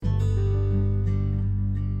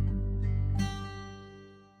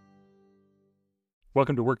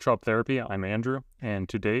Welcome to Workshop Therapy. I'm Andrew, and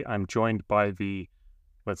today I'm joined by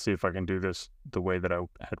let's see if I can do this the way that I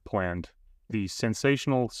had planned, the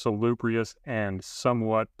sensational, salubrious, and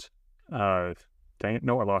somewhat, dang it,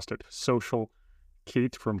 no, I lost it, social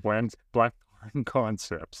Keith from Blackthorn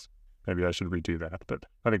Concepts. Maybe I should redo that, but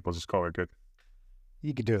I think we'll just call it good.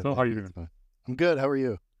 You could do it. So, how are you doing? Fine. I'm good. How are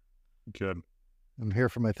you? Good. I'm here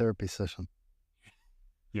for my therapy session.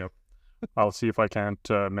 Yep. I'll see if I can't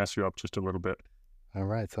mess you up just a little bit. All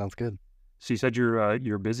right. Sounds good. So you said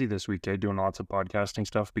you're busy this week, eh? Doing lots of podcasting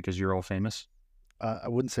stuff because you're all famous? I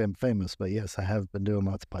wouldn't say I'm famous, but yes, I have been doing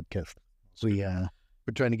lots of podcasts. We're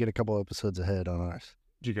trying to get a couple episodes ahead on ours.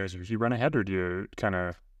 Do you run ahead, or do you kind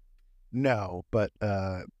of... No, but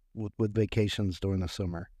with vacations during the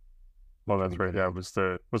summer. Well, that's right. Yeah, was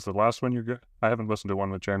the last one I haven't listened to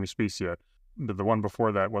one with Jeremy Speece yet. The one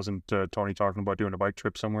before that wasn't Tony talking about doing a bike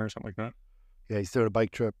trip somewhere or something like that? Yeah, he's doing a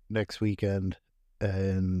bike trip next weekend,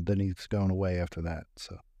 and then he's going away after that.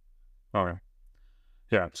 So. Okay.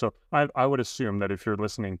 Yeah. So I would assume that if you're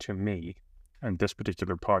listening to me and this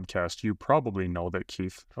particular podcast, you probably know that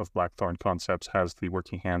Keith of Blackthorn Concepts has the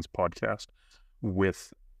Working Hands podcast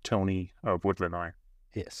with Tony of Woodland Eye.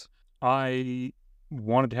 Yes. I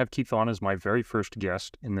wanted to have Keith on as my very first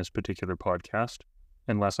guest in this particular podcast,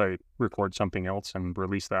 unless I record something else and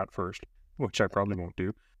release that first, which I probably won't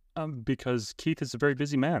do, because Keith is a very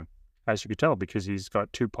busy man, as you could tell, because he's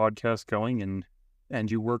got 2 podcasts going,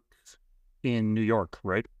 and you work in New York,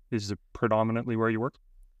 right? Is it predominantly where you work?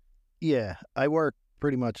 Yeah, I work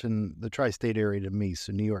pretty much in the tri-state area to me,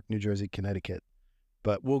 so New York, New Jersey, Connecticut,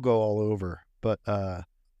 but we'll go all over. But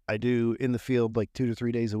I do in the field like 2 to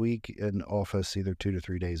 3 days a week, in office either 2 to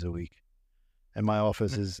 3 days a week, and my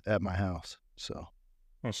office is at my house. So.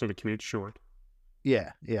 Oh, so the commute's short.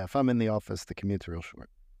 Yeah. If I'm in the office, the commute's real short.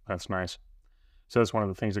 That's nice. So that's one of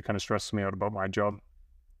the things that kind of stresses me out about my job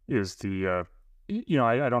is I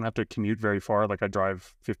don't have to commute very far. Like I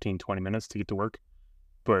drive 15, 20 minutes to get to work,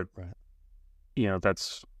 but right.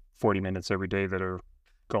 That's 40 minutes every day that are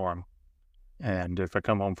gone. And if I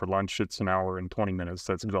come home for lunch, it's an hour and 20 minutes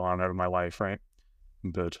that's gone out of my life, right?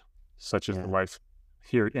 But such is the life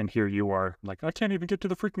here. And here you are like, I can't even get to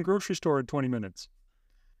the freaking grocery store in 20 minutes.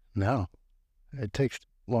 No, it takes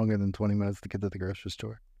longer than 20 minutes to get to the grocery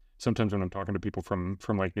store. Sometimes when I'm talking to people from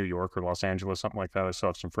like New York or Los Angeles, something like that, I still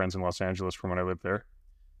have some friends in Los Angeles from when I lived there.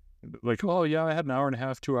 Like, oh yeah, I had an hour and a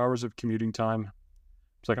half, 2 hours of commuting time.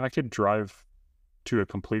 It's like I could drive to a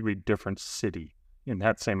completely different city in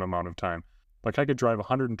that same amount of time. Like I could drive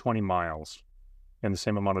 120 miles in the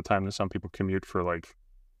same amount of time that some people commute for like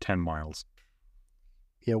 10 miles.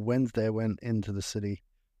 Yeah, Wednesday I went into the city,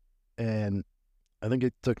 and I think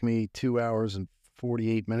it took me 2 hours and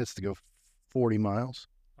 48 minutes to go 40 miles.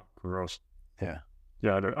 Oh, gross. Yeah.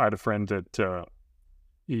 Yeah, I had a friend that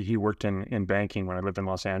he worked in banking when I lived in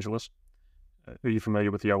Los Angeles. Are you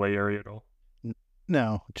familiar with the LA area at all?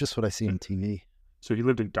 No, just what I see on TV. So he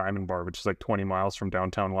lived in Diamond Bar, which is like 20 miles from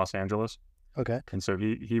downtown Los Angeles. Okay. And so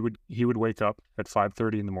he would wake up at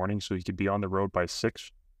 5:30 in the morning so he could be on the road by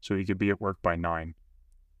 6, so he could be at work by 9.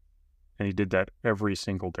 And he did that every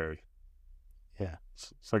single day. Yeah.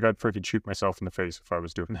 It's like I'd freaking shoot myself in the face if I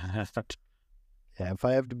was doing that. Yeah, if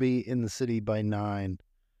I have to be in the city by 9,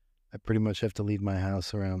 I pretty much have to leave my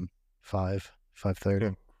house around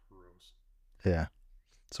 5:30. Yeah. Yeah.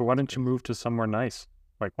 So why don't you move to somewhere nice,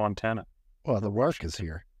 like Montana? Well, the work is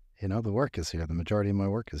here. The work is here. The majority of my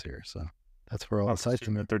work is here, so that's where all the sites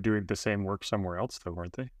are. They're doing the same work somewhere else, though,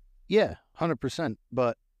 aren't they? Yeah, 100%.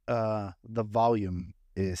 But the volume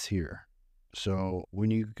is here. So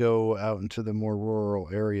when you go out into the more rural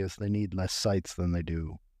areas, they need less sites than they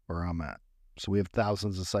do where I'm at. So we have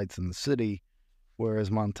thousands of sites in the city,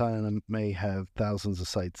 whereas Montana may have thousands of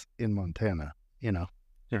sites in Montana, Yeah,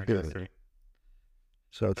 exactly.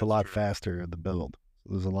 So it's a lot faster to build.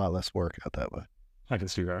 There's a lot less work out that way. I can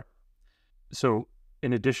see that. So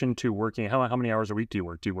in addition to working, how many hours a week do you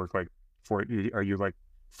work? Do you work like are you like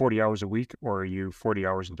 40 hours a week, or are you 40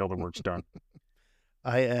 hours until the work's done?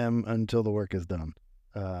 I am until the work is done.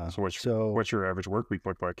 So what's your average work week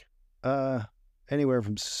look like? Anywhere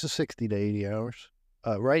from 60 to 80 hours.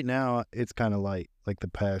 Right now, it's kind of light. Like the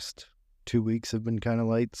past 2 weeks have been kind of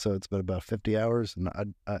light, so it's been about 50 hours,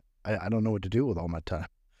 and I don't know what to do with all my time.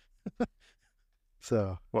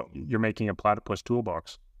 So. Well, you're making a platypus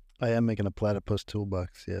toolbox. I am making a platypus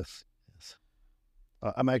toolbox, yes.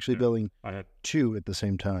 I'm actually building 2 at the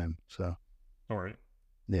same time, so. All right.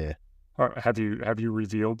 Yeah. Have you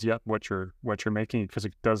revealed yet what you're making? Because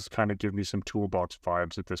it does kind of give me some toolbox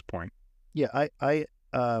vibes at this point. Yeah, I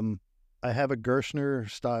have a Gerstner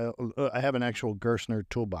style. I have an actual Gerstner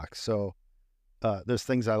toolbox. So there's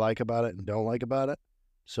things I like about it and don't like about it.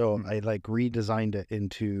 So Mhm. I like redesigned it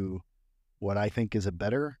into what I think is a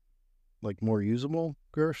better, like more usable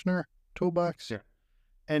Gershner toolbox. Yeah.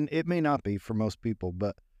 And it may not be for most people,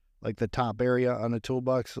 but like the top area on a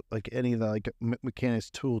toolbox, like any of the like mechanic's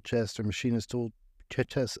tool chest or machinist tool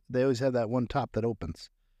chest, they always have that one top that opens.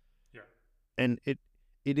 Yeah. And it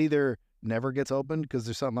either never gets opened because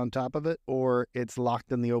there's something on top of it, or it's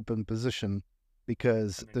locked in the open position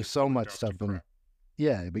because And then there's gets so full of much dust stuff and in it. crap.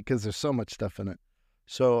 Yeah, because there's so much stuff in it.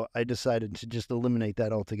 So I decided to just eliminate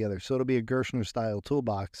that altogether. So it'll be a Gershner style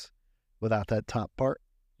toolbox without that top part.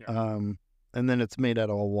 Yeah. And then it's made out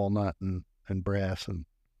of all walnut and brass and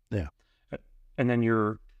And then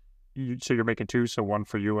so you're making two, so one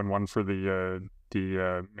for you and one for the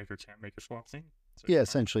maker can't maker swap thing. Is that yeah, correct?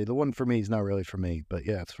 essentially the one for me is not really for me, but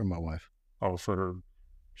yeah, it's for my wife. Oh, for her.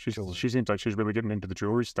 Jewelry. She seems like she's really getting into the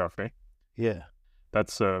jewelry stuff, eh? Yeah,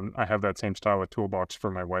 That's I have that same style of toolbox for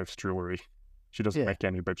my wife's jewelry. She doesn't Yeah. make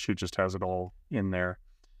any, but she just has it all in there.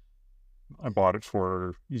 I bought it for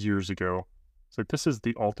her years ago. It's like, this is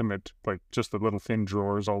the ultimate, like, just the little thin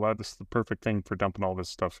drawers, all that. This is the perfect thing for dumping all this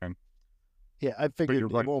stuff in. yeah. I But figured you're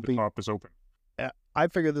it right, won't the be. top is open. I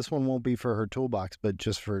figured this one won't be for her toolbox, but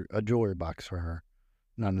just for a jewelry box for her,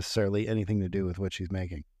 not necessarily anything to do with what she's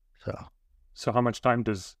making. So So how much time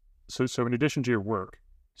so in addition to your work,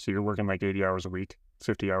 so you're working like 80 hours a week,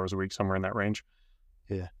 50 hours a week, somewhere in that range.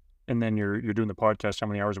 Yeah. And then you're doing the podcast. How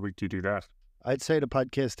many hours a week do you do that? I'd say the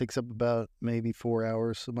podcast takes up about maybe 4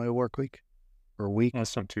 hours of my work week or week.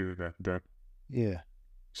 That's not too bad. Yeah.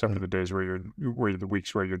 Except for the days where the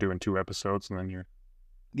weeks where you're doing 2 episodes and then you're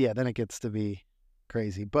Yeah, then it gets to be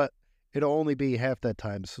crazy, but it'll only be half that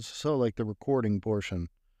time. So like the recording portion,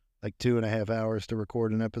 like 2.5 hours to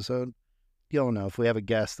record an episode. You don't know if we have a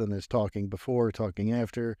guest, then there's talking before, talking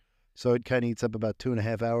after. So it kind of eats up about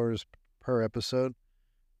 2.5 hours per episode.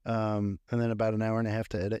 And then about an hour and a half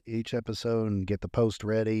to edit each episode and get the post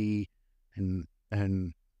ready and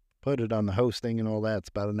put it on the hosting and all that. It's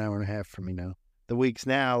about an hour and a half for me now. The weeks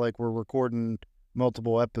now, like we're recording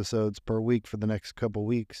multiple episodes per week for the next couple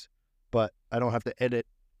weeks, but I don't have to edit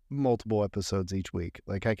multiple episodes each week.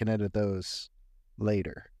 Like I can edit those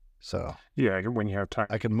later. So yeah, when you have time.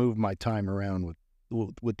 I can move my time around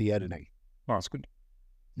with the editing. Oh, that's good.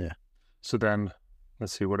 Yeah. So then,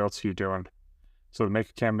 let's see, what else are you doing? So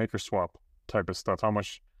the maker swap type of stuff. How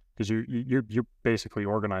much? Because you basically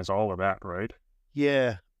organize all of that, right?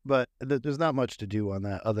 Yeah, but there's not much to do on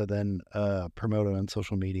that other than promote it on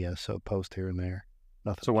social media. So post here and there.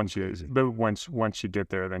 Nothing. So once crazy. you get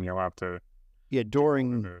there, then you'll have to. Yeah,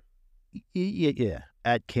 yeah,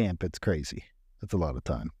 at camp it's crazy. It's a lot of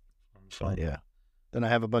time. But yeah. Then I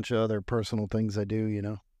have a bunch of other personal things I do.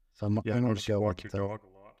 So I'm Yeah, going I to go walk with your them. dog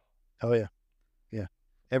a lot. Oh yeah.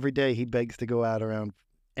 Every day he begs to go out around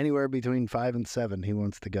anywhere between 5 and 7. He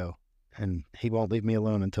wants to go, and he won't leave me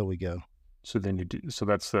alone until we go. So then you do. So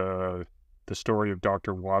that's the story of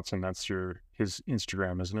Dr. Watson. That's his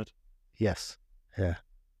Instagram, isn't it? Yes. Yeah.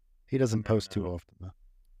 He doesn't And post then, too often though.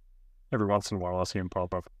 Every once in a while, I'll see him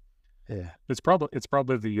pop up. Yeah. It's probably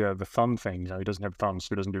the thumb thing. He doesn't have thumbs, so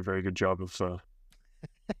he doesn't do a very good job of.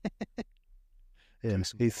 Yeah.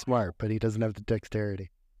 Takes him He's a while. smart, but he doesn't have the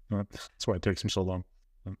dexterity. That's why it takes him so long.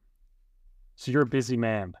 So you're a busy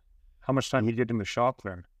man. How much time do you get in the shop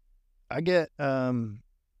then? I get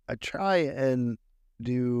I try and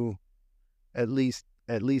do at least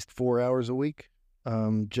 4 hours a week.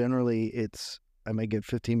 Generally I may get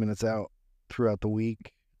 15 minutes out throughout the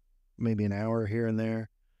week, maybe an hour here and there.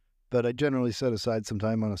 But I generally set aside some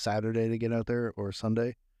time on a Saturday to get out there or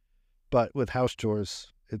Sunday. But with house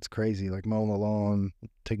chores, it's crazy, like mowing the lawn,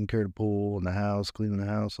 taking care of the pool and the house, cleaning the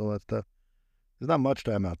house, all that stuff. There's not much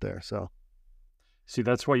time out there, so See,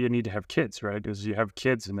 that's why you need to have kids, right? Is you have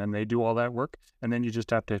kids and then they do all that work, and then you just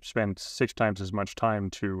have to spend 6 times as much time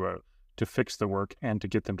to fix the work and to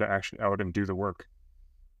get them to actually out and do the work.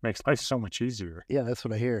 Makes life so much easier. yeah, that's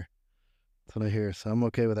what I hear. So I'm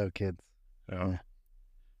okay without kids. Yeah.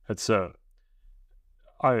 It's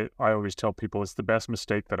I always tell people it's the best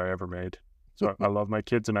mistake that I ever made. So I love my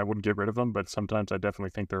kids and I wouldn't get rid of them, but sometimes I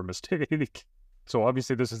definitely think they're a mistake. So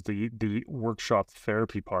obviously this is the workshop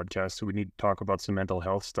therapy podcast, so we need to talk about some mental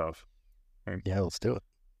health stuff. Yeah, let's do it.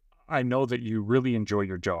 I know that you really enjoy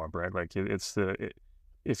your job, right? Like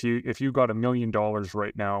if you got $1 million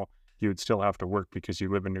right now, you would still have to work because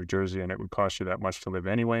you live in New Jersey and it would cost you that much to live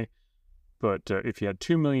anyway. But if you had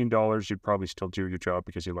 $2 million, you'd probably still do your job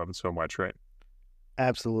because you love it so much, right?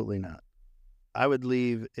 Absolutely not. I would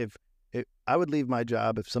leave I would leave my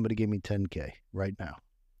job if somebody gave me $10K right now.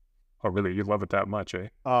 Oh, really? You love it that much, eh?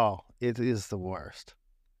 Oh, it is the worst.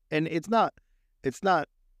 And it's not it's not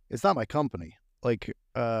my company. Like,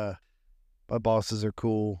 my bosses are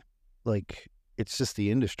cool. Like, it's just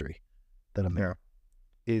the industry that I'm in. Yeah.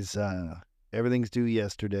 Is everything's due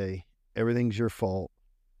yesterday. Everything's your fault.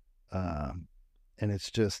 And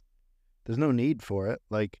it's just, there's no need for it.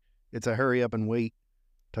 Like, it's a hurry up and wait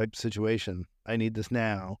type situation. I need this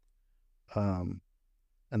now. And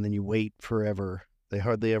then you wait forever. They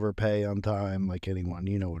hardly ever pay on time, like anyone.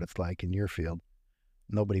 You know what it's like in your field.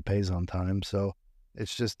 Nobody pays on time. So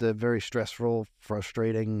it's just a very stressful,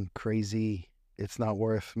 frustrating, crazy. It's not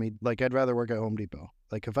worth me. Like, I'd rather work at Home Depot.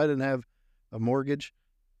 Like, if I didn't have a mortgage,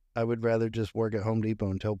 I would rather just work at Home Depot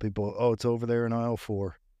and tell people, oh, it's over there in aisle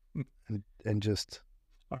 4. And just...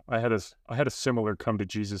 I had a similar come to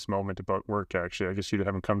Jesus moment about work, actually. I guess you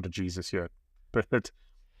haven't come to Jesus yet. But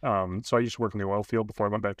so I used to work in the oil field before I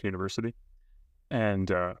went back to university.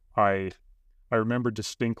 And I remember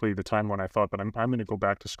distinctly the time when I thought that I'm going to go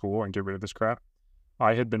back to school and get rid of this crap.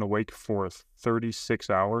 I had been awake for 36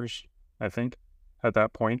 hours, I think, at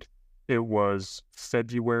that point. It was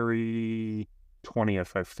February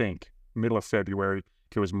 20th, I think, middle of February.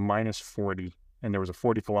 It was minus 40, and there was a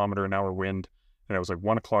 40-kilometer-an-hour wind, and it was like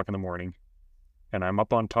 1 o'clock in the morning. And I'm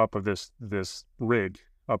up on top of this rig,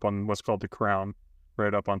 up on what's called the crown,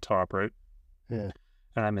 right up on top, right? Yeah.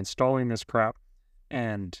 And I'm installing this crap,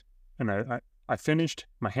 and I finished.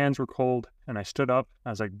 My hands were cold, and I stood up. I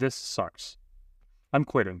was like, "This sucks. I'm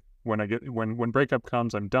quitting. When breakup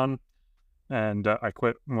comes, I'm done." And I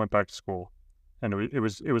quit and went back to school. And it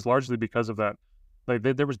was largely because of that. Like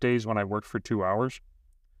there was days when I worked for 2 hours,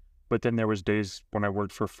 but then there was days when I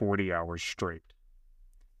worked for 40 hours straight.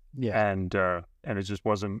 Yeah. And it just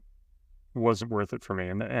wasn't worth it for me.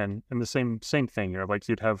 And the same thing, like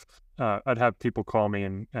I'd have people call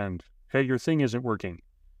me and hey, your thing isn't working.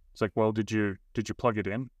 It's like, well, did you plug it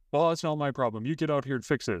in? Well, it's not my problem. You get out here and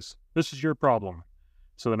fix this. This is your problem.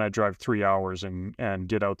 So then I drive 3 hours and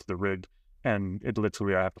get out to the rig, and it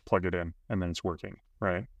literally, I have to plug it in, and then it's working,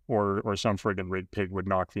 right? Or some friggin' rig pig would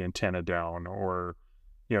knock the antenna down, or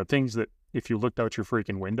things that if you looked out your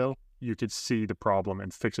freaking window, you could see the problem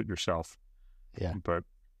and fix it yourself. Yeah. But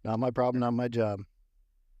not my problem, not my job.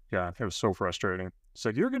 Yeah, it was so frustrating. It's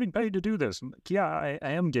like, you're getting paid to do this. I'm like, yeah,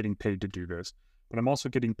 I am getting paid to do this, but I'm also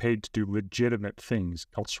getting paid to do legitimate things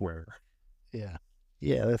elsewhere. Yeah.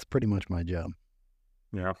 Yeah, that's pretty much my job.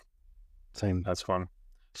 Yeah. Same. That's fun.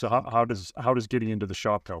 So how does getting into the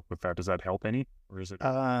shop help with that? Does that help any? Or is it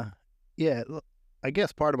yeah, I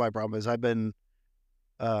guess part of my problem is I've been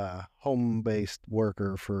a home-based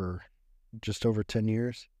worker for just over 10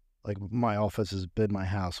 years. Like, my office has been my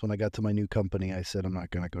house. When I got to my new company, I said I'm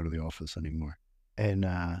not going to go to the office anymore. And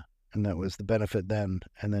that was the benefit then.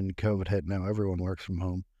 And then COVID hit. Now everyone works from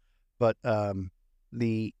home. But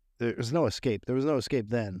there's no escape. There was no escape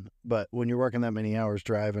then. But when you're working that many hours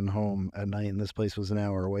driving home at night, and this place was an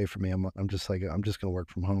hour away from me, I'm just like, I'm just going to work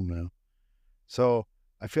from home now. So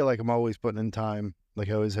I feel like I'm always putting in time. Like,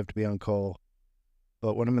 I always have to be on call.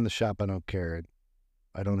 But when I'm in the shop, I don't care.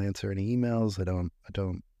 I don't answer any emails.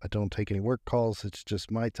 I don't take any work calls. It's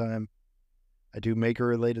just my time. I do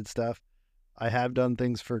maker-related stuff. I have done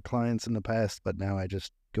things for clients in the past, but now I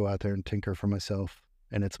just go out there and tinker for myself,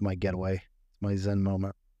 and it's my getaway. It's my Zen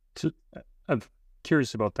moment. So, I'm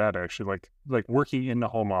curious about that, actually. Like working in the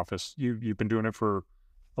home office, you've been doing it for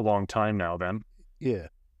a long time now. Then, yeah.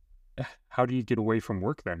 How do you get away from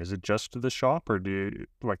work then? Is it just the shop, or do you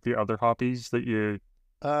like the other hobbies that you?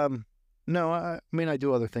 No, I mean, I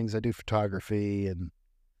do other things. I do photography, and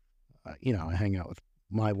I hang out with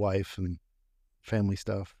my wife and family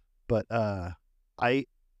stuff. But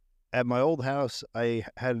at my old house, I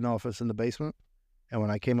had an office in the basement, and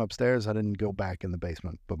when I came upstairs, I didn't go back in the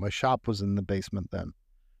basement. But my shop was in the basement then,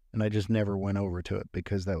 and I just never went over to it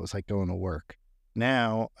because that was like going to work.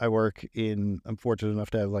 Now I'm fortunate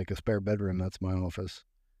enough to have like a spare bedroom. That's my office.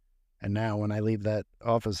 And now when I leave that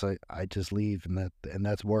office, I just leave, and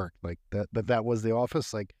that's work. Like that. But that was the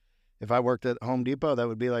office. Like, if I worked at Home Depot, that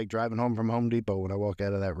would be like driving home from Home Depot when I walk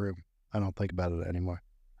out of that room. I don't think about it anymore.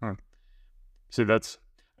 Huh. So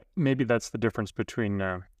maybe that's the difference between,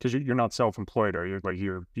 because you're not self-employed, are you? Like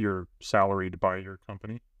you're salaried by your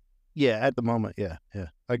company? Yeah, at the moment, yeah.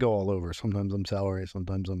 I go all over. Sometimes I'm salary,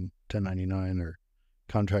 sometimes I'm 1099 or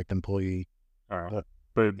contract employee.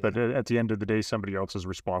 But at the end of the day, somebody else is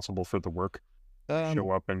responsible for the work.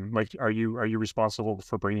 Show up and are you responsible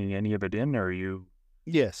for bringing any of it in, or are you?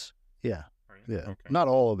 Yes. Yeah. Yeah. Okay. Not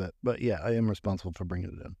all of it, but yeah, I am responsible for bringing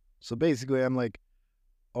it in. So basically, I'm like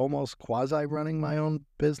almost quasi running my own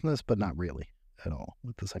business, but not really at all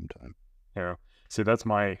at the same time. Yeah. See, that's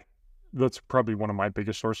probably one of my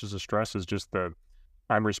biggest sources of stress, is just that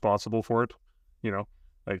I'm responsible for it. you know,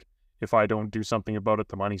 like if I don't do something about it,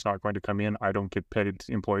 the money's not going to come in. I don't get paid.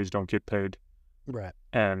 Employees don't get paid. Right.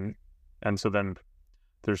 And so then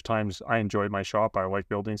there's times I enjoy my shop. I like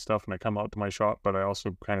building stuff and I come out to my shop, but I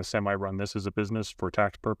also kind of semi-run this as a business for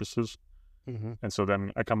tax purposes. Mm-hmm. And so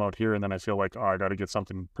then I come out here and then I feel like, oh, I got to get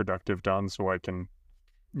something productive done so I can,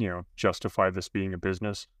 justify this being a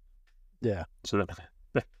business. Yeah. So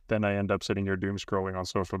then I end up sitting here doom scrolling on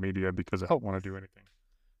social media because I don't want to do anything.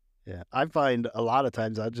 Yeah. I find a lot of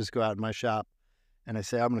times I'll just go out in my shop and I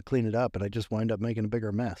say, I'm going to clean it up, and I just wind up making a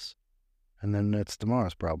bigger mess. And then it's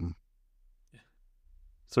tomorrow's problem.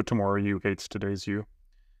 So tomorrow you hates today's you?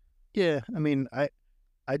 Yeah. I mean,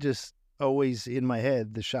 I just always in my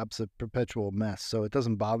head, the shop's a perpetual mess. So it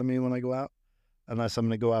doesn't bother me when I go out, unless I'm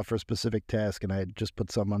going to go out for a specific task and I just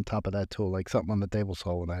put something on top of that tool, like something on the table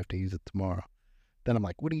saw and I have to use it tomorrow. Then I'm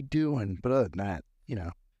like, what are you doing? But other than that,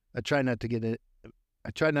 I try not to get it.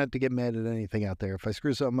 I try not to get mad at anything out there. If I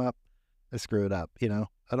screw something up, I screw it up. I don't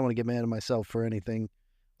want to get mad at myself for anything.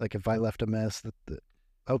 Like if I left a mess,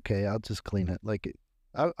 okay, I'll just clean it. Like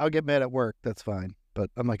I'll get mad at work. That's fine. But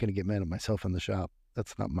I'm not going to get mad at myself in the shop.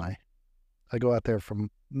 That's not I go out there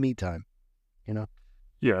from me time,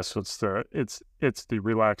 Yeah, so it's the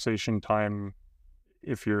relaxation time.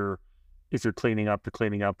 If you're cleaning up, you're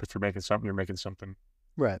cleaning up. If you're making something, you're making something.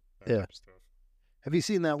 Right. That Yeah. type of stuff. Have you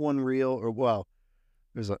seen that one reel, or well,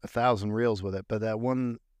 there's 1,000 reels with it, but that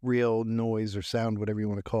one reel noise or sound, whatever you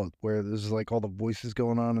want to call it, where there's like all the voices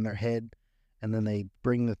going on in their head, and then they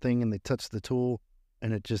bring the thing and they touch the tool,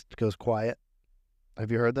 and it just goes quiet.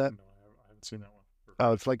 Have you heard that? No, I haven't seen that one.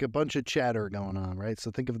 Oh, it's like a bunch of chatter going on, right? So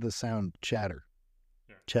think of the sound chatter.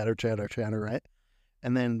 Yeah. Chatter, chatter, chatter, right?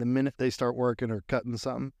 And then the minute they start working or cutting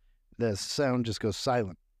something, the sound just goes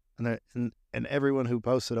silent. And everyone who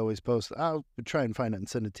posts it always posts, I'll try and find it and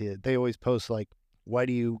send it to you. They always post like, why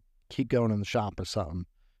do you keep going in the shop or something?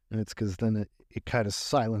 And it's because then it kind of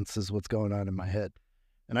silences what's going on in my head.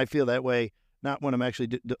 And I feel that way, not when I'm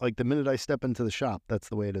actually, like the minute I step into the shop, that's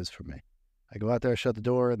the way it is for me. I go out there, I shut the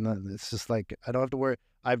door, and then it's just like, I don't have to worry.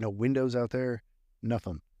 I have no windows out there,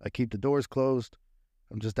 nothing. I keep the doors closed.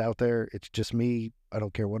 I'm just out there. It's just me. I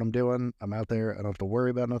don't care what I'm doing. I'm out there. I don't have to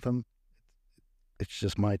worry about nothing. It's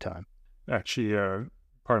just my time. Actually,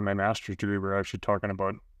 part of my master's degree, we're actually talking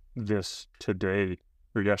about this today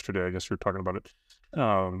or yesterday. I guess we were talking about it.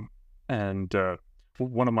 And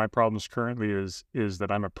one of my problems currently is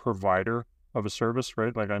that I'm a provider of a service,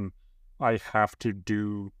 right? Like I have to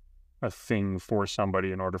do a thing for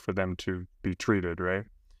somebody in order for them to be treated, right?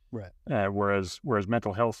 Right. Whereas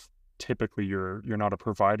mental health, typically you're not a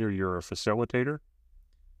provider, you're a facilitator.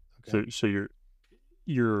 Okay. So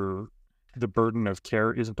you're the burden of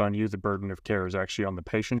care isn't on you. The burden of care is actually on the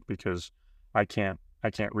patient, because I can't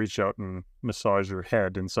reach out and massage your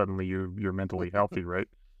head and suddenly you're mentally healthy, right?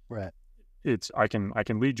 Right. It's I can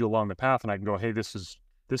lead you along the path and I can go, hey, this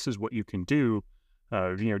is what you can do.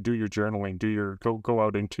 Do your journaling, go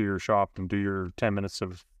out into your shop and do your 10 minutes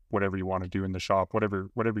of whatever you want to do in the shop, whatever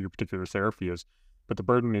your particular therapy is. But the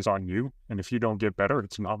burden is on you, and if you don't get better,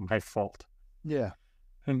 it's not my fault. Yeah.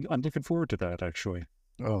 And I'm looking forward to that, actually.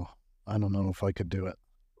 Oh, I don't know if I could do it.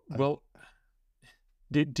 Well,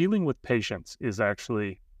 dealing with patients is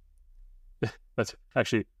actually, that's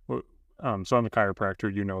actually, so I'm a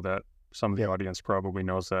chiropractor, you know that. Some of the audience probably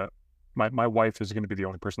knows that. My wife is going to be the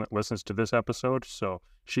only person that listens to this episode, so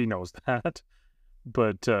she knows that.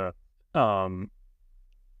 But,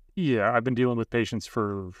 yeah, I've been dealing with patients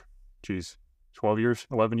for, 12 years,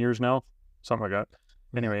 11 years now, something like that.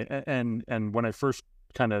 Anyway, and when I first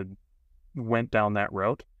kind of went down that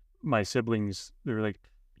route, my siblings, they were like,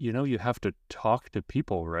 you have to talk to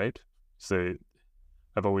people, right? So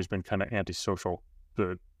I've always been kind of antisocial,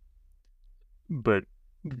 but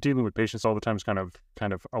dealing with patients all the time has kind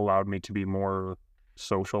of allowed me to be more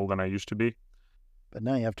social than I used to be. But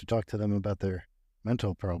now you have to talk to them about their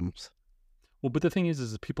mental problems. Well, but the thing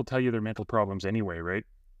is people tell you their mental problems anyway, right?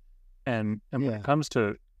 And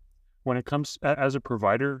when it comes as a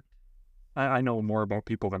provider, I know more about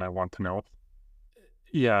people than I want to know.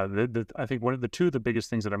 Yeah, I think one of the biggest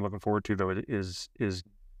things that I'm looking forward to, though, is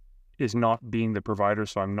not being the provider,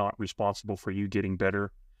 so I'm not responsible for you getting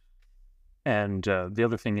better. And the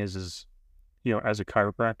other thing is as a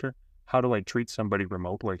chiropractor, how do I treat somebody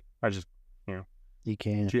remotely? I just, you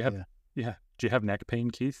can. Do you have neck pain,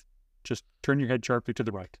 Keith? Just turn your head sharply to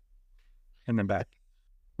the right, and then back.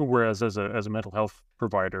 Whereas as a mental health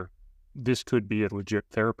provider, this could be a legit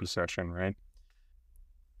therapy session, right?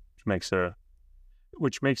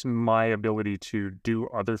 Which makes my ability to do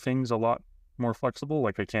other things a lot more flexible.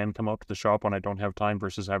 Like I can come out to the shop when I don't have time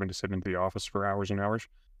versus having to sit into the office for hours and hours.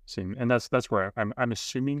 See, and that's where I'm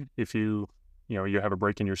assuming if you have a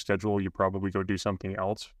break in your schedule, you probably go do something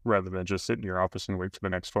else rather than just sit in your office and wait for the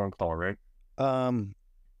next phone call, right?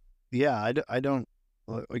 Yeah, I don't,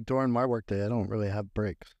 like during my workday, I don't really have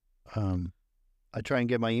breaks. I try and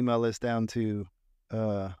get my email list down to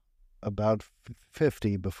about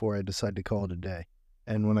 50 before I decide to call it a day.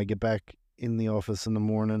 And when I get back in the office in the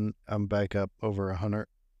morning, I'm back up over 100,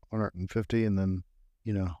 150, and then,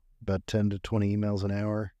 about 10 to 20 emails an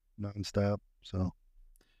hour nonstop. So,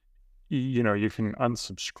 You can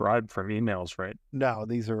unsubscribe from emails, right? no,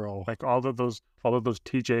 these are all, Like all of those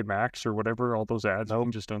TJ Maxx or whatever, all those ads, you nope,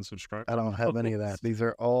 can just unsubscribe. I don't have any of that. These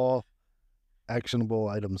are all actionable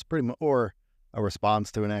items, pretty much, or a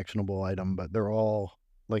response to an actionable item, but they're all,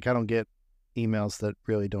 like, I don't get emails that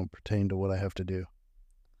really don't pertain to what I have to do.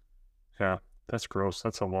 Yeah, that's gross.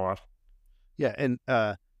 That's a lot. Yeah, and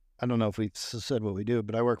I don't know if we said what we do,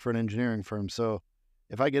 but I work for an engineering firm. So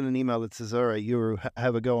if I get an email that says, all right, you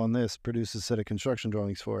have a go on this, produce a set of construction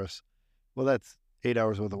drawings for us, well, that's 8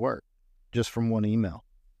 hours worth of work just from one email.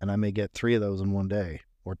 And I may get 3 of those in one day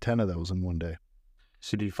or 10 of those in one day.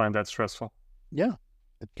 So do you find that stressful? Yeah,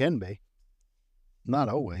 it can be. Not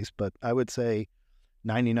always, but I would say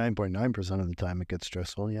 99.9% of the time it gets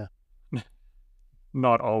stressful, yeah.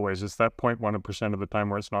 Not always. It's that 0.1% of the time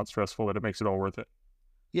where it's not stressful that it makes it all worth it.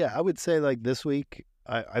 Yeah, I would say like this week,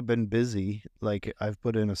 I've been busy. Like I've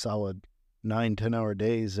put in a solid 9-10 hour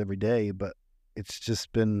days every day, but it's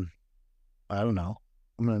just been, I don't know.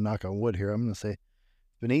 I'm going to knock on wood here. I'm going to say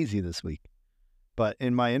it's been easy this week. But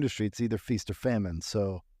in my industry, it's either feast or famine.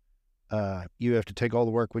 So you have to take all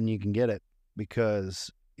the work when you can get it, because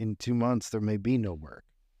in 2 months there may be no work.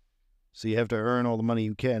 So you have to earn all the money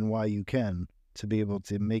you can while you can to be able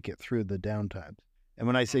to make it through the downtimes. And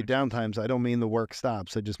when I say downtimes, I don't mean the work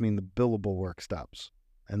stops. I just mean the billable work stops.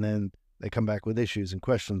 And then they come back with issues and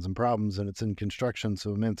questions and problems, and it's in construction.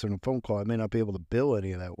 So I'm answering a phone call. I may not be able to bill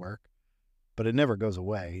any of that work, but it never goes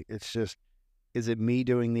away. It's just, is it me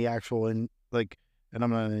doing the actual, and I'm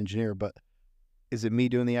not an engineer, but is it me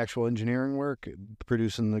doing the actual engineering work,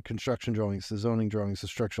 producing the construction drawings, the zoning drawings, the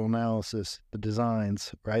structural analysis, the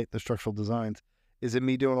designs, right? The structural designs. Is it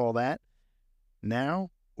me doing all that now?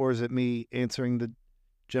 Or is it me answering the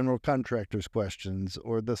general contractor's questions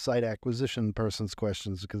or the site acquisition person's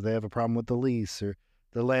questions because they have a problem with the lease, or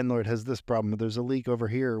the landlord has this problem, or there's a leak over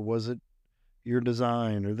here? Was it your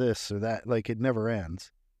design or this or that? Like, it never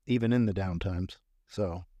ends, even in the downtimes.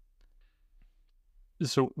 So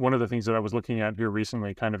one of the things that I was looking at here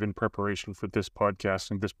recently, kind of in preparation for this podcast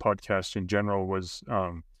and this podcast in general, was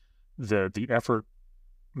the effort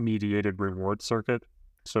mediated reward circuit.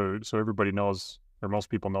 So everybody knows, or most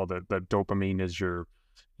people know, that dopamine is your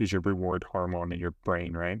reward hormone in your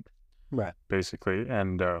brain, right? Right. Basically,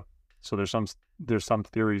 and so there's some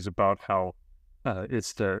theories about how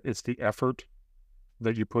it's the effort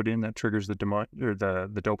that you put in that triggers the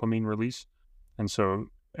dopamine release, and so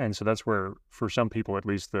that's where, for some people at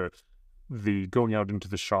least, the going out into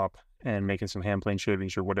the shop and making some hand plane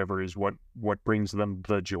shavings or whatever is what brings them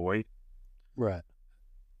the joy. Right.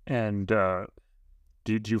 And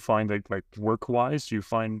do you find that, like, work-wise, do you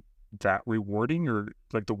find that rewarding, or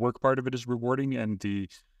like the work part of it is rewarding and the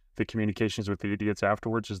communications with the idiots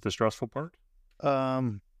afterwards is the stressful part?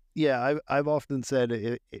 Yeah, I've often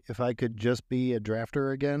said if I could just be a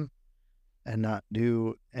drafter again and not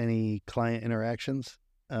do any client interactions,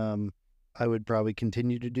 I would probably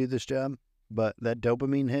continue to do this job. But that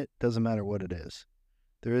dopamine hit doesn't matter what it is.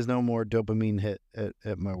 There is no more dopamine hit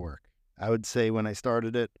at my work. I would say when I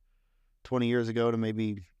started it 20 years ago to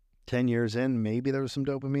maybe 10 years in, maybe there was some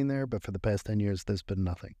dopamine there, but for the past 10 years, there's been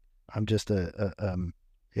nothing. I'm just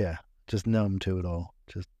just numb to it all,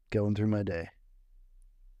 just going through my day.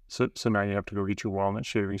 So now you have to go get your walnut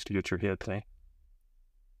shavings to get your hit, eh?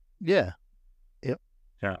 Yeah. Yep.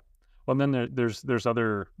 Yeah. Well, and then there's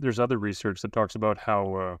other research that talks about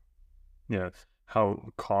how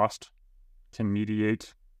cost can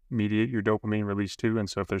mediate your dopamine release too. And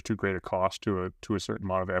so if there's too great a cost to a certain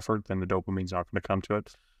amount of effort, then the dopamine's not going to come to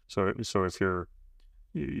it. So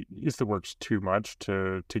if the work's too much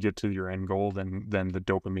to get to your end goal, then the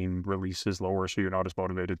dopamine release is lower, so you're not as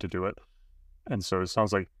motivated to do it. And so it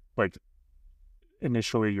sounds like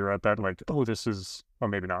initially you're at that, like, oh, this is, or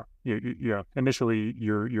maybe not. Yeah. Initially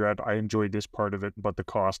you're at, I enjoy this part of it, but the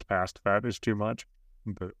cost past that is too much.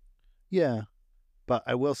 But yeah, but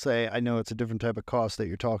I will say, I know it's a different type of cost that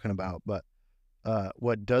you're talking about, but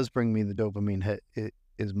what does bring me the dopamine hit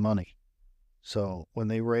is money. So when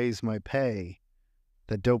they raise my pay,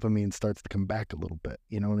 the dopamine starts to come back a little bit.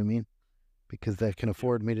 You know what I mean? Because that can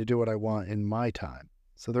afford me to do what I want in my time.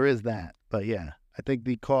 So there is that. But yeah, I think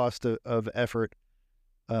the cost of effort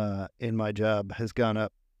in my job has gone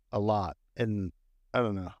up a lot, and I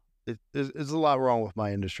don't know. There's a lot wrong with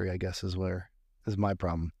my industry, I guess, is my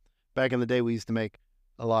problem. Back in the day, we used to make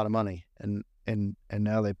a lot of money, and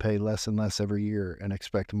now they pay less and less every year and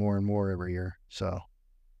expect more and more every year. So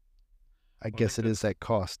I guess it is that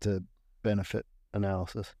cost to benefit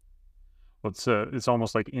analysis. Well, it's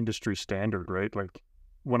almost like industry standard, right? Like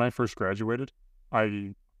when I first graduated,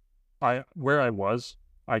 I where I was,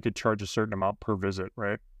 I could charge a certain amount per visit,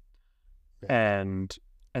 right? Yeah.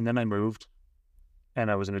 And then I moved, and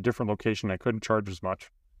I was in a different location. I couldn't charge as much,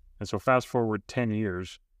 and so fast forward 10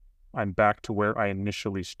 years, I'm back to where I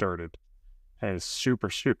initially started, and it's super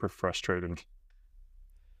frustrating.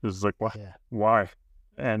 It's like, what? Yeah. Why?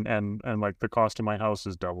 And like the cost of my house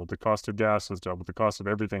has doubled, the cost of gas has doubled, the cost of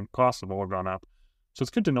everything, costs have all gone up. So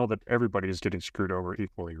it's good to know that everybody is getting screwed over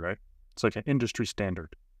equally, right? It's like an industry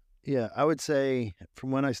standard. Yeah, I would say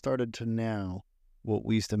from when I started to now, what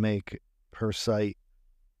we used to make per site,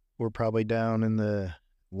 we're probably down in the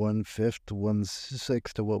 1/5 to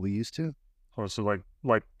 1/6 to what we used to. Oh, so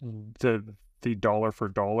like the dollar for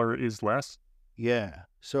dollar is less? Yeah.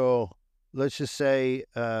 So let's just say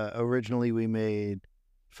originally we made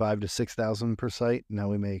 5,000 to 6,000 per site. Now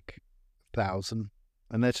we make 1,000,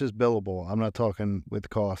 and that's just billable. I'm not talking with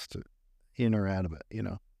cost in or out of it, you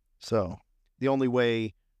know. So the only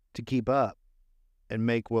way to keep up and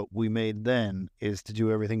make what we made then is to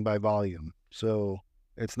do everything by volume. So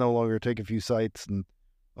it's no longer take a few sites and,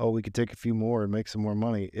 oh, we could take a few more and make some more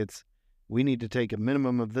money. It's, we need to take a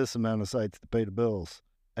minimum of this amount of sites to pay the bills.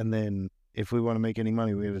 And then if we want to make any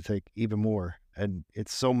money, we have to take even more. And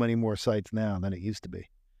it's so many more sites now than it used to be.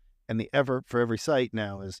 And the effort for every site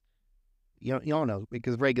now is, you all know,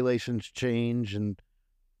 because regulations change and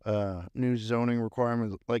new zoning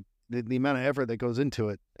requirements, like the amount of effort that goes into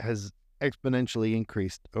it has exponentially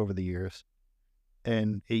increased over the years.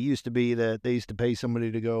 And it used to be that they used to pay somebody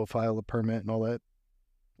to go file a permit and all that.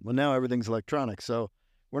 Well, now everything's electronic. So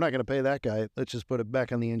we're not going to pay that guy. Let's just put it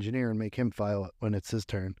back on the engineer and make him file it when it's his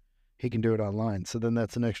turn. He can do it online. So then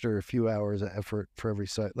that's an extra few hours of effort for every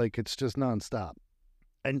site. Like, it's just nonstop.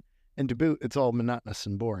 And to boot, it's all monotonous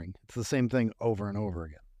and boring. It's the same thing over and over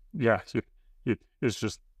again. Yeah, it's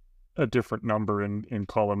just a different number in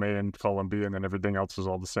column A and column B, and then everything else is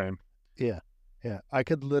all the same. Yeah. I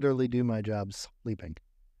could literally do my job sleeping.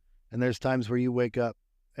 And there's times where you wake up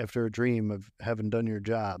after a dream of having done your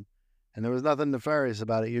job, and there was nothing nefarious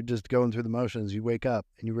about it. You're just going through the motions. You wake up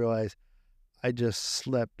and you realize, I just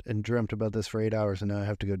slept and dreamt about this for 8 hours, and now I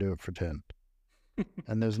have to go do it for 10.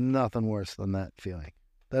 And there's nothing worse than that feeling.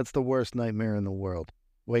 That's the worst nightmare in the world.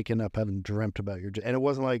 Waking up having dreamt about your job. And it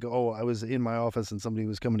wasn't like, oh, I was in my office and somebody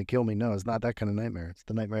was coming to kill me. No, it's not that kind of nightmare. It's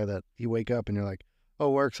the nightmare that you wake up and you're like,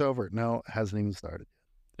 oh, work's over. No, it hasn't even started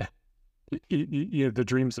yet. The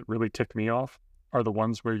dreams that really tick me off are the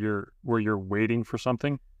ones where you're waiting for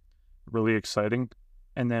something really exciting,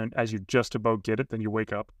 and then as you just about get it, then you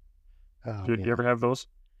wake up. Oh, Do you ever have those?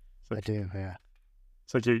 I do, yeah.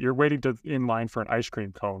 It's like you're waiting in line for an ice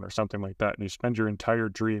cream cone or something like that, and you spend your entire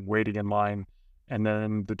dream waiting in line, and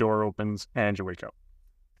then the door opens and you wake up.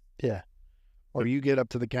 Yeah. Or you get up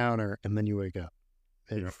to the counter and then you wake up.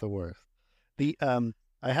 It's the worst.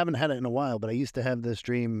 I haven't had it in a while, but I used to have this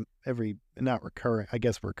dream not recurring, I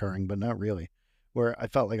guess recurring, but not really, where I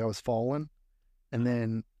felt like I was falling, and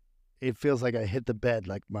then it feels like I hit the bed,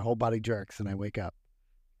 like my whole body jerks and I wake up.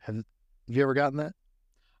 Have you ever gotten that?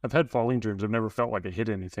 I've had falling dreams. I've never felt like I hit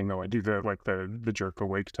anything, though. I do the jerk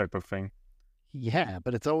awake type of thing. Yeah,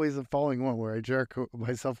 but it's always a falling one where I jerk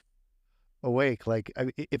myself awake. Like,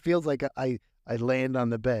 it feels like I land on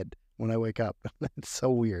the bed when I wake up. It's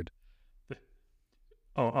so weird.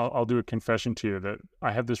 Oh, I'll do a confession to you that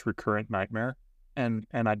I have this recurrent nightmare, and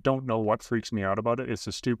I don't know what freaks me out about it. It's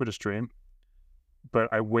the stupidest dream, but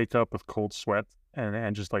I wake up with cold sweat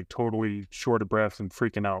and just like totally short of breath and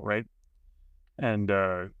freaking out, right? And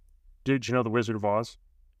did you know the Wizard of Oz?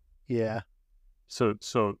 Yeah. So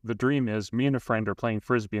the dream is me and a friend are playing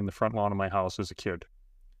frisbee in the front lawn of my house as a kid.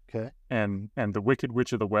 Okay. And the Wicked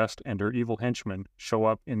Witch of the West and her evil henchmen show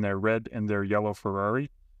up in their red and their yellow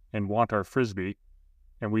Ferrari and want our frisbee,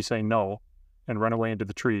 and we say no and run away into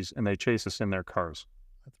the trees, and they chase us in their cars.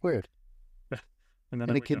 That's weird. And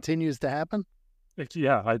it continues to happen?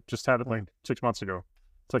 Yeah, I just had it like 6 months ago.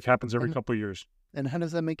 It's like happens every couple of years. And how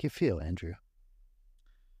does that make you feel, Andrew?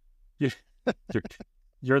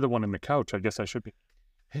 You're the one in the couch. I guess I should be.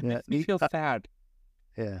 It makes me feel sad.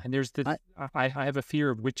 Yeah. And there's I have a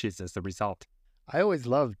fear of witches as the result. I always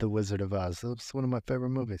loved The Wizard of Oz. It's one of my favorite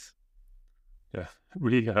movies. Yeah.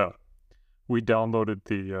 We downloaded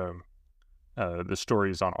the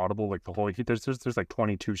stories on Audible, like the whole there's like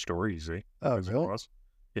 22 stories, eh? Oh, Comes really? across.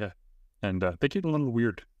 Yeah, and they get a little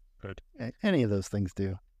weird. But Any of those things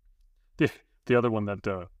do. the other one that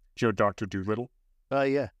Dr. Dolittle. Oh,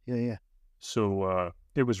 yeah. Yeah. So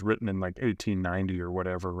it was written in like 1890 or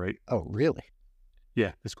whatever, right? Oh, really?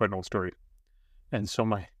 Yeah, it's quite an old story. And so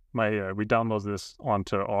my we downloaded this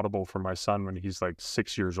onto Audible for my son when he's like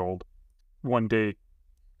 6 years old. One day,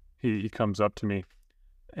 he comes up to me,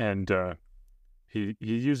 and he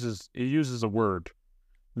uses a word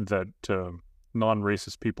that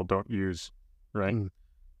non-racist people don't use, right?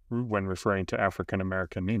 When referring to African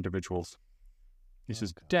American individuals. He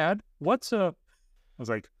says, God. "Dad, what's a?" I was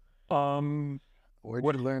like,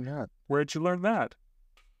 Where'd you learn that? "Where'd you learn that?"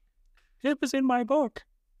 It was in my book.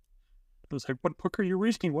 I was like, "What book are you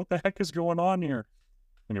reading? What the heck is going on here?"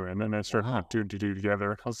 Anyway, and then I started Wow. putting two and two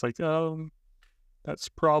together. I was like, that's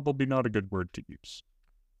probably not a good word to use.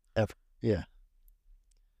 Yeah.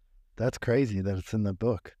 That's crazy that it's in the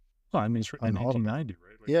book. Well, I mean, it's written in On Audible. 1890,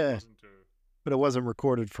 right? Like, Yeah. It wasn't, But it wasn't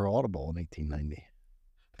recorded for Audible in 1890.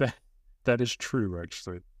 that is true,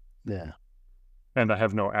 actually. Yeah. And I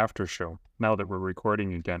have no after show. Now that we're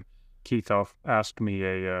recording again, Keith asked me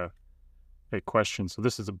a question. So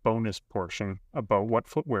this is a bonus portion about what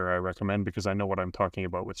footwear I recommend, because I know what I'm talking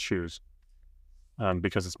about with shoes,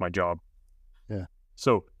 because it's my job. Yeah.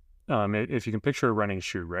 So if you can picture a running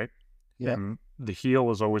shoe, right? Yeah. And the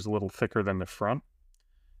heel is always a little thicker than the front.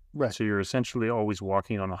 Right. So you're essentially always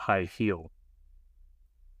walking on a high heel.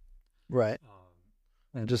 Right.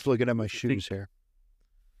 And Just looking at my if you think- shoes here.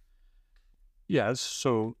 Yes.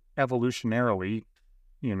 So evolutionarily,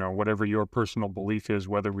 whatever your personal belief is,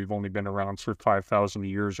 whether we've only been around for 5,000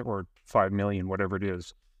 years or 5 million, whatever it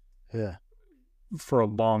is, Yeah. for a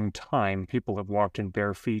long time, people have walked in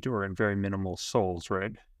bare feet or in very minimal soles,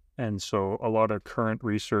 right? And so a lot of current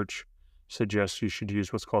research suggests you should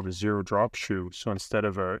use what's called a zero drop shoe. So instead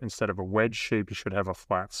of a wedge shape, you should have a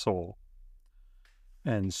flat sole.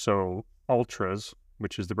 And so Ultras,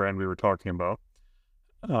 which is the brand we were talking about,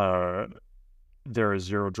 they're a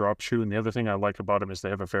zero drop shoe. And the other thing I like about them is they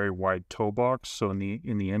have a very wide toe box. So in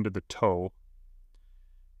the end of the toe,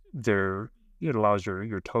 it allows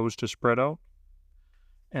your toes to spread out.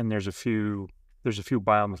 And there's a few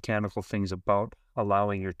biomechanical things about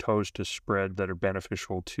allowing your toes to spread that are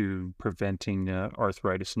beneficial to preventing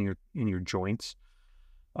arthritis in your joints.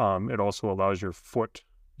 It also allows your foot,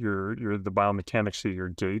 the biomechanics of your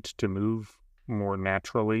gait to move more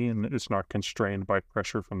naturally, and it's not constrained by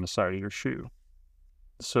pressure from the side of your shoe.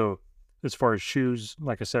 So as far as shoes,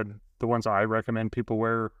 like I said, the ones I recommend people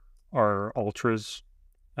wear are Ultras,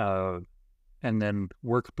 and then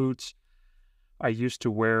work boots. I used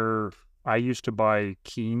to buy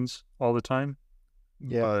Keens all the time.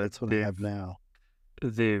 Yeah, that's what I have now.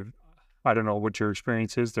 I don't know what your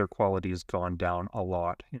experience is. Their quality has gone down a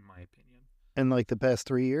lot, in my opinion. In like the past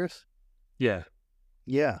 3 years? Yeah.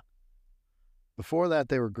 Yeah. Before that,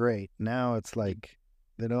 they were great. Now it's like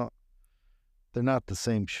they're not the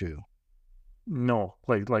same shoe. No,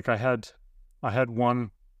 like I had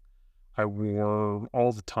one I wore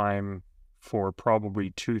all the time for probably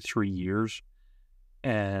 2-3 years.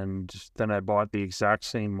 And then I bought the exact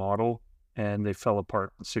same model, and they fell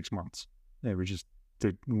apart in 6 months. They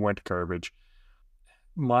went garbage.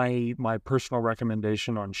 My personal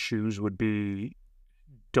recommendation on shoes would be,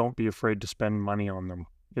 don't be afraid to spend money on them,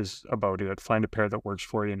 is about it. Find a pair that works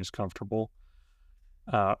for you and is comfortable.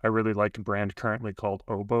 I really like a brand currently called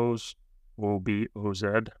Oboz, O-B-O-Z,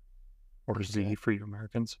 or Z for you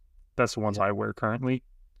Americans. That's the ones I wear currently.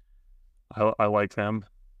 I like them.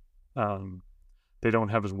 They don't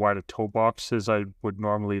have as wide a toe box as I would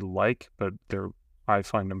normally like, but I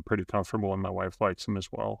find them pretty comfortable, and my wife likes them as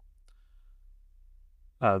well.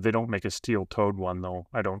 They don't make a steel-toed one, though,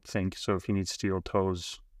 I don't think. So if you need steel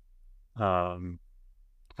toes,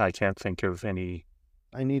 I can't think of any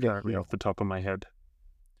I need a currently heel. off the top of my head.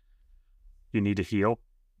 You need a heel?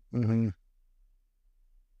 Mm-hmm.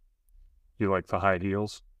 You like the high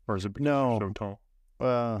heels? Or is it because No. you're so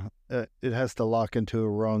tall? It has to lock into a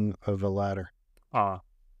rung of a ladder.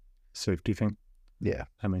 Safety thing. Yeah.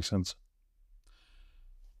 That makes sense.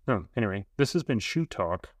 Oh, anyway, this has been Shoe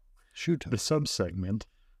Talk, Shoot. the sub-segment.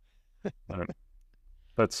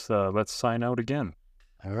 Let's sign out again.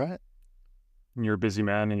 All right. You're a busy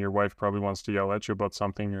man, and your wife probably wants to yell at you about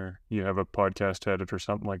something, or you have a podcast to edit or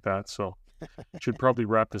something like that. So should probably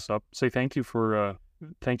wrap this up. Say thank you for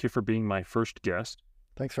being my first guest.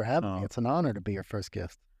 Thanks for having me. It's an honor to be your first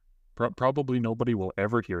guest. Probably nobody will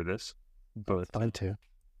ever hear this, but Fun too.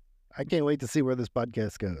 I can't wait to see where this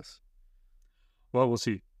podcast goes. well, we'll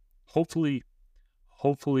see. Hopefully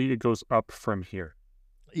hopefully it goes up from here.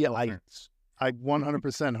 Yeah, No offense. I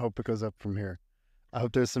 100% hope it goes up from here. I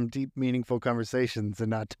hope there's some deep, meaningful conversations and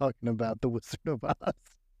not talking about the Wizard of Oz.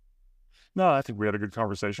 No, I think we had a good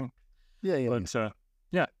conversation. Yeah. But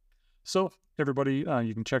yeah. So everybody,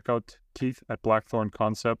 you can check out Keith at Blackthorn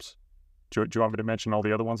Concepts. Do you want me to mention all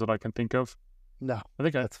the other ones that I can think of? No, I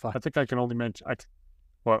think that's fine. I think I can only mention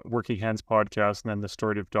Working Hands Podcast and then the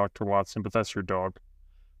story of Dr. Watson, but that's your dog.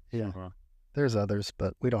 Yeah. So, There's others,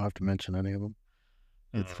 but we don't have to mention any of them.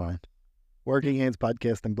 It's uh, fine. Working Hands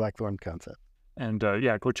Podcast and Blackthorn Concept. And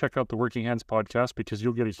yeah, go check out the Working Hands Podcast because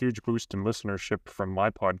you'll get a huge boost in listenership from my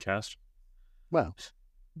podcast. Well,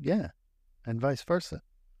 yeah, and vice versa.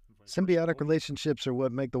 Symbiotic relationships are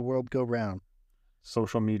what make the world go round.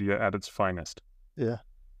 Social media at its finest. Yeah.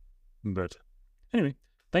 But anyway,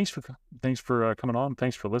 thanks for coming on.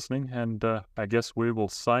 Thanks for listening, and I guess we will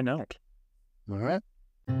sign out. All right.